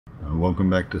Welcome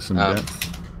back to some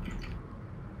depth.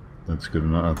 That's good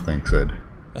enough. Thanks, Ed.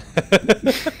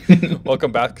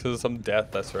 Welcome back to some death,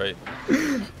 that's right.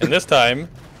 And this time,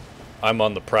 I'm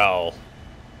on the prowl.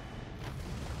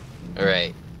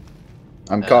 Alright.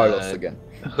 I'm Carlos again.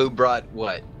 Who brought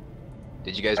what?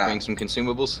 Did you guys bring some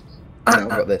consumables? No, I've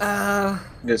got this.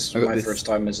 This is my first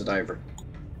time as a diver.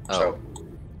 Oh. So,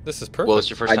 This is perfect. Well, it's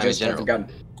your first I time in just have general. a gun.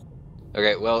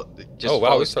 Okay, well, just oh wow,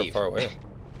 follow we're so Steve. far away.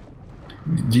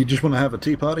 Do you just want to have a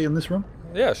tea party in this room?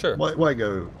 Yeah, sure. Why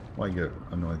go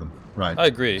annoy them? Right. I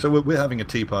agree. So we're having a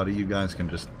tea party. You guys can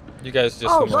just... You guys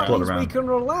just Oh, swim that around. means we can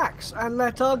relax and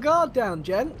let our guard down,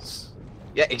 gents.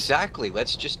 Yeah, exactly.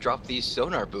 Let's just drop these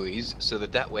sonar buoys so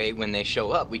that way when they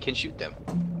show up, we can shoot them.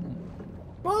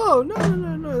 Oh,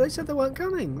 no. They said they weren't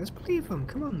coming. Let's believe them.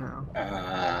 Come on now.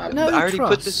 No I already trust.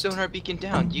 put the sonar beacon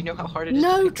down. Do you know how hard it is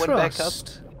No to pick one back up?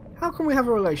 trust. How can we have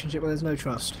a relationship where there's no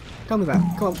trust? Tell me that.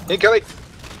 Come on. Incoming!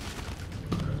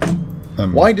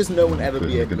 Why does no one ever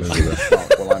be you're able to gonna shoot do a shark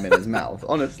while I'm in his mouth?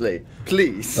 Honestly,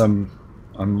 please. I'm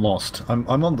lost. I'm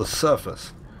on the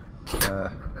surface.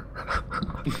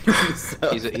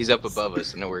 He's up above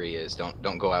us. I know where he is.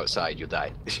 Don't go outside. You'll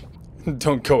die.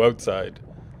 Don't go outside.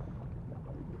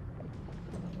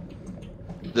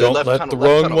 The Don't let the left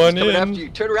wrong tunnel. one He's coming in. after you.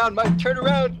 Turn around, Mike. Turn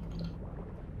around.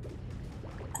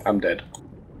 I'm dead.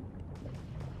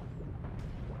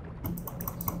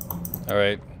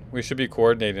 Alright. We should be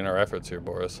coordinating our efforts here,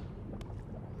 Boris.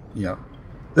 Yeah.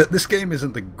 This game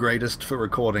isn't the greatest for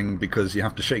recording because you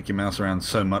have to shake your mouse around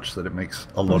so much that it makes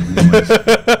a lot of noise.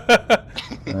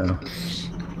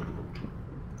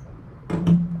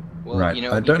 Well, Right, you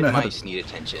know, I don't even know how to- mice need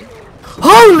attention.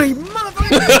 Holy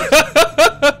mother!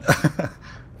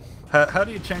 How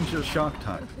do you change your shark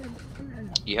type?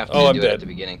 You have to Oh, I'm do it dead. at the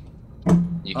beginning.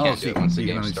 You can't do it once the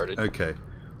game started. Okay.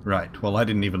 Right. Well, I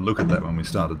didn't even look at that when we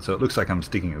started, so it looks like I'm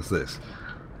sticking as this.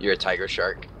 You're a tiger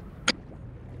shark,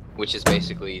 which is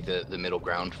basically the middle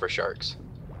ground for sharks.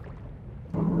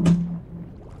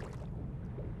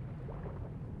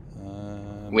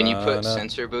 When you put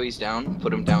sensor buoys down, put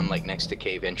them down like next to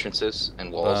cave entrances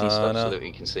and walls and stuff so that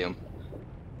we can see them.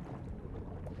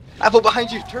 Apple behind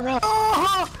you! Turn around!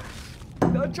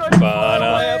 Don't try to fly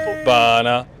away.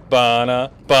 Bana.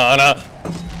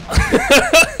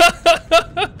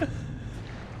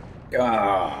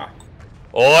 Ah.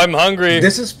 Oh, I'm hungry.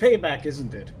 This is payback,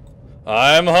 isn't it?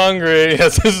 I'm hungry.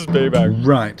 Yes, this is payback.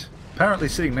 Right. Apparently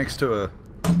sitting next to a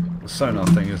sonar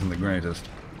thing isn't the greatest.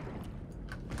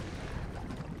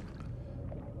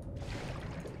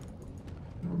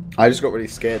 I just got really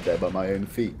scared there by my own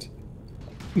feet.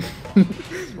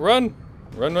 Run.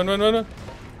 Run.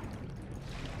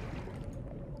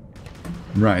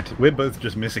 Right. We're both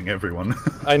just missing everyone.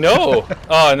 I know.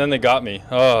 Oh, and then they got me.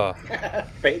 Oh.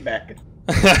 Payback.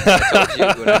 I told you,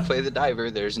 when I play the diver,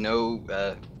 there's no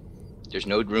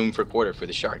room for quarter for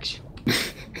the sharks.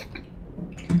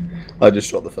 I just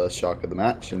shot the first shark of the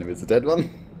match, and it was a dead one.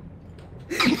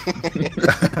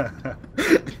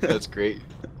 That's great.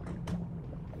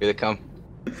 Here they come.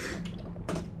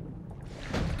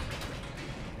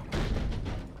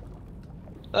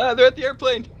 Ah, they're at the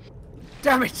airplane.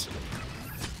 Damn it!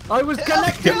 I was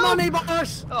collecting money,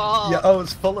 boss! Oh. Yeah, I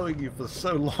was following you for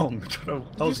so long. I Did you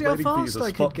was see how waiting for you fast to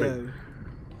I could spot me. go?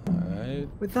 Alright.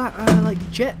 With that,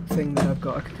 like, jet thing that I've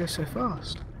got, I could go so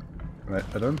fast. Right,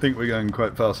 I don't think we're going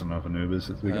quite fast enough, Anubis.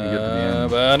 We're going to get to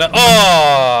the end.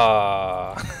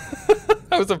 Oh!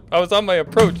 I was on my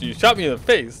approach. You shot me in the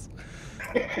face.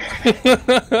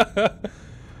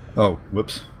 Oh,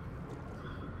 whoops.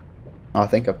 I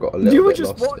think I've got a little You were bit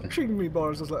just lost there. watching me,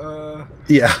 Boris. I was like,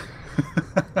 Yeah.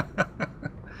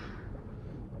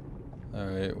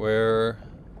 Alright, where...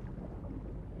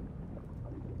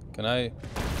 Can I...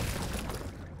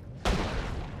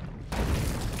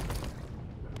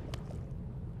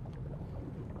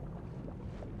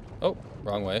 Oh,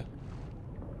 wrong way.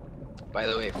 By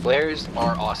the way, flares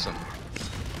are awesome.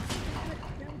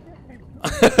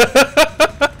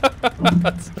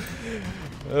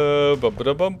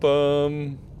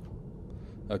 Bum-ba-da-bum-bum.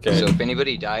 Okay. So if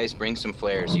anybody dies, bring some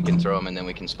flares. You can throw them, and then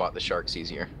we can spot the sharks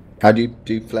easier. How do you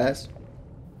do flares?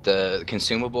 The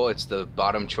consumable, it's the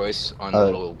bottom choice on the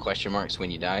little question marks when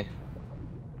you die.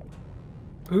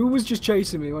 who was just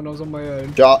chasing me when I was on my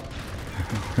own? Shot.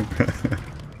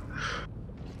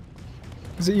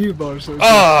 Is it you, Boris? Oh,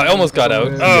 I almost got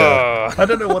out. Yeah. I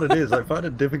don't know what it is. I find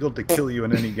it difficult to kill you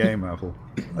in any game, Apple.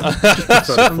 I just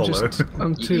prefer to follow.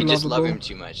 I'm too You just love lovable. him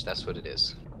too much. That's what it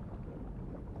is.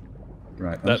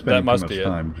 Right, I'm That spending must too be much it.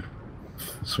 time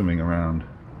swimming around.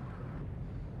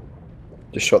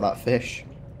 Just shot that fish.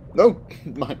 No,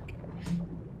 Mike.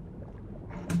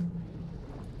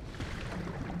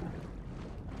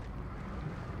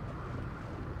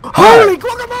 Holy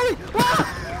guacamole!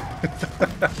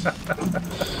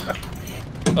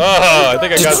 Oh, I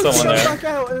think I got someone there. Back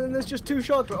out, and then there's just 2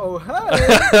 shots. Oh,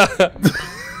 hey!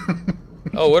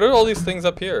 Oh, what are all these things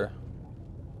up here?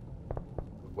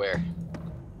 Where?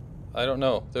 I don't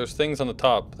know. There's things on the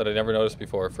top that I never noticed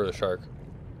before for the shark.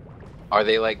 Are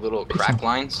they like little crack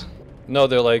lines? No,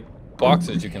 they're like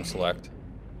boxes you can select.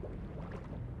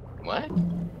 What?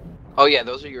 Oh yeah,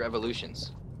 those are your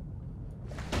evolutions.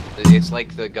 It's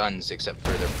like the guns except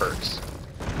for their perks.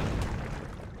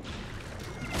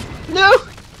 No!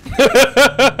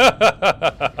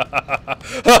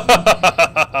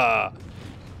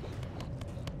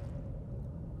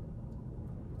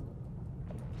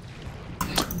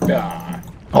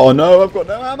 Oh no, I've got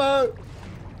no ammo!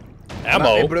 Ammo? Come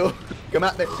at me, bro. Come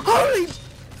at me. Holy!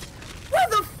 Where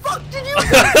the fuck did you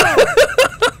come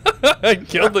from? I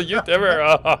killed the YouTuber.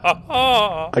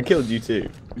 I killed you too.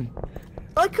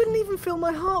 I couldn't even feel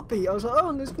my heartbeat. I was like,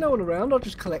 oh, there's no one around. I'll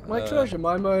just collect my treasure.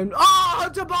 My own. Oh,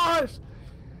 Tobias!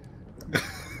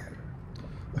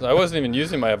 I wasn't even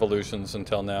using my evolutions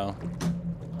until now.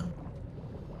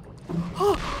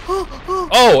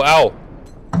 Oh, ow!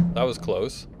 That was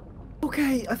close.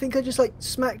 Okay, I think I just like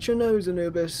smacked your nose,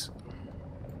 Anubis.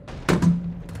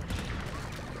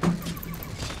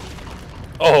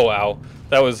 Oh, ow!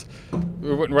 That was.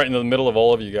 We went right into the middle of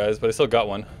all of you guys, but I still got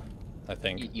one. I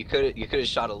think. You could have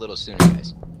shot a little sooner,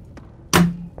 guys.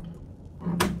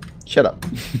 Shut up.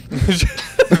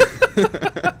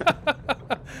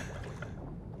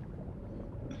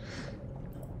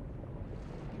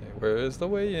 Where is the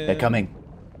way in? They're coming.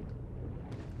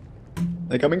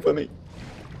 They're coming for me.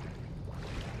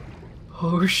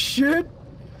 Oh shit!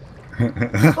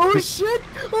 Oh shit!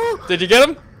 Oh! Did you get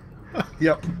him?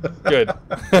 Yep. Good.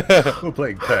 We're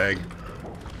playing tag.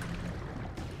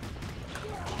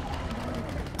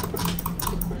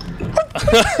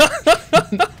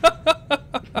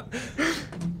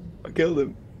 I killed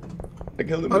him. I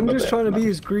killed him. I'm just trying to be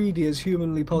as greedy as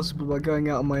humanly possible by going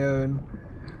out on my own.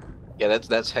 Yeah,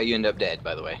 that's how you end up dead,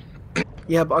 by the way.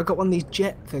 Yeah, but I got one of these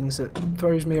jet things that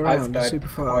throws me around died super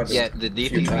fast. Yeah, the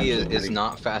DPP is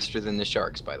not faster than the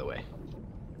sharks, by the way.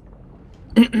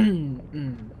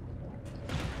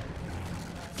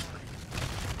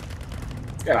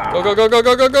 Go, go, go, go,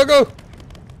 go, go, go, go!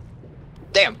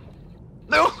 Damn!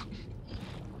 No!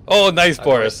 Oh, nice,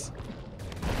 Boris.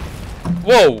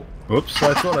 Whoa! Oops,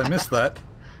 I thought I missed that.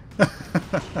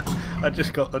 I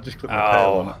just clipped my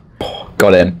tail on.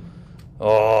 Got in.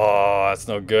 Oh, that's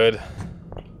no good.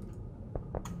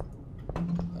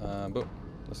 Boom.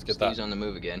 Let's get Steve's that. on the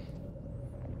move again.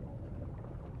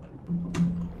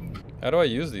 How do I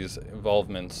use these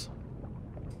involvements?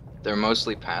 They're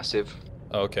mostly passive.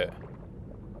 Okay.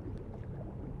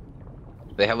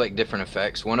 They have like different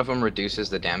effects. One of them reduces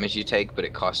the damage you take, but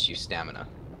it costs you stamina.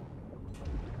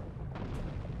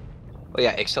 Oh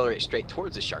yeah, accelerate straight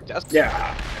towards the shark. That's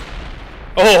Yeah.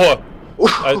 Oh!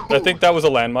 I think that was a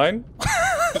landmine.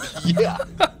 yeah.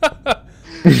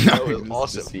 That was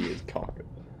awesome. See his cock.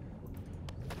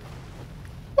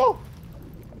 Oh.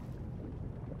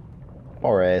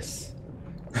 Boris.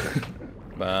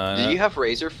 Do you have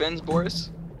razor fins,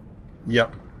 Boris?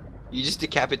 Yep. You just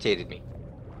decapitated me.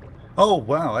 Oh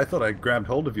wow, I thought I grabbed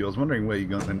hold of you. I was wondering where you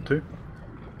got into.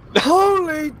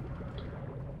 Holy!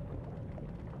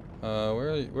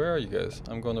 Where are you guys?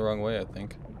 I'm going the wrong way, I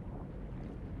think.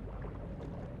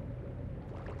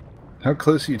 How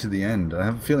close are you to the end? I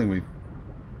have a feeling we...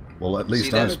 Well, at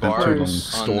least See I've that spent bar too long on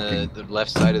stalking. the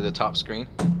left side of the top screen?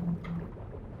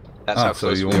 That's how So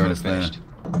close you're we are to almost there. finished.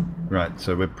 Right,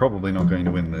 so we're probably not going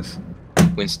to win this.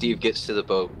 When Steve gets to the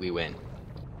boat, we win.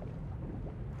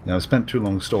 Yeah, I've spent too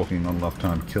long stalking, not enough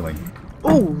time killing.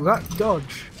 Oh, that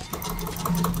dodge.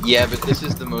 Yeah, but this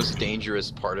is the most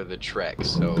dangerous part of the trek,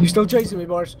 so... You still chasing me,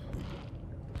 Boris?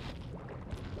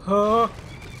 Huh?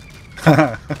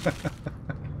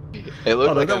 It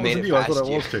looked like that I made wasn't it you. I past thought I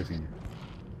you. was chasing you.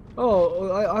 Oh,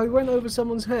 I went over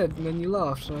someone's head and then you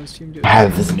laughed, so I assumed it was... I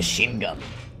have this machine gun.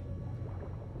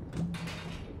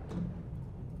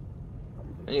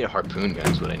 I need a harpoon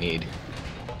gun is what I need.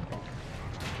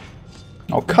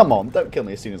 Oh, come on. Don't kill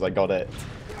me as soon as I got it.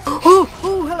 Oh,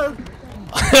 hello!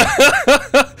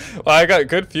 Well, I got a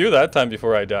good few that time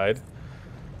before I died.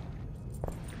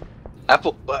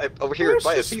 Apple, over here, Where's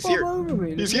by the us, he's spot here! over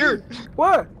me? He's here!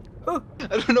 Where? Oh. I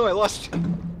don't know, I lost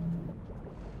him.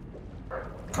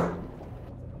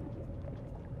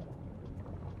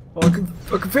 Oh, I can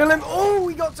feel him! Oh,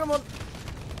 we got someone!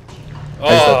 I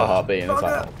just have a Oh, heartbeat and it's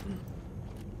like, Bugger.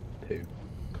 two.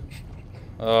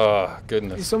 oh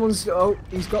goodness. Someone's... Oh,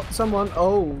 he's got someone.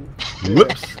 Oh.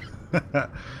 Whoops!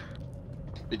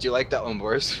 Did you like that one,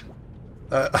 Boris?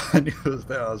 I knew it was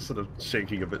there. I was sort of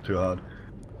shaking a bit too hard.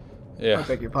 I Yeah.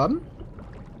 beg your pardon?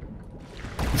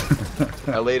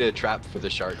 I laid a trap for the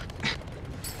shark.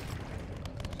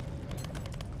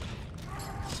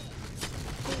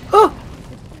 Oh!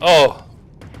 Oh.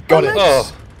 Got it.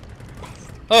 Oh.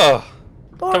 Oh.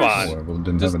 Boris. Come on. Well,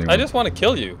 didn't have anyone. I just want to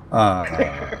kill you.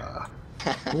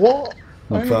 What?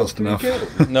 Not fast enough.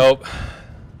 Nope.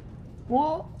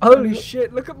 What? Holy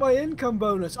shit, look at my income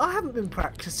bonus. I haven't been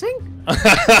practicing.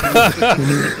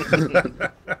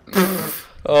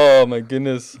 Oh my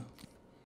goodness.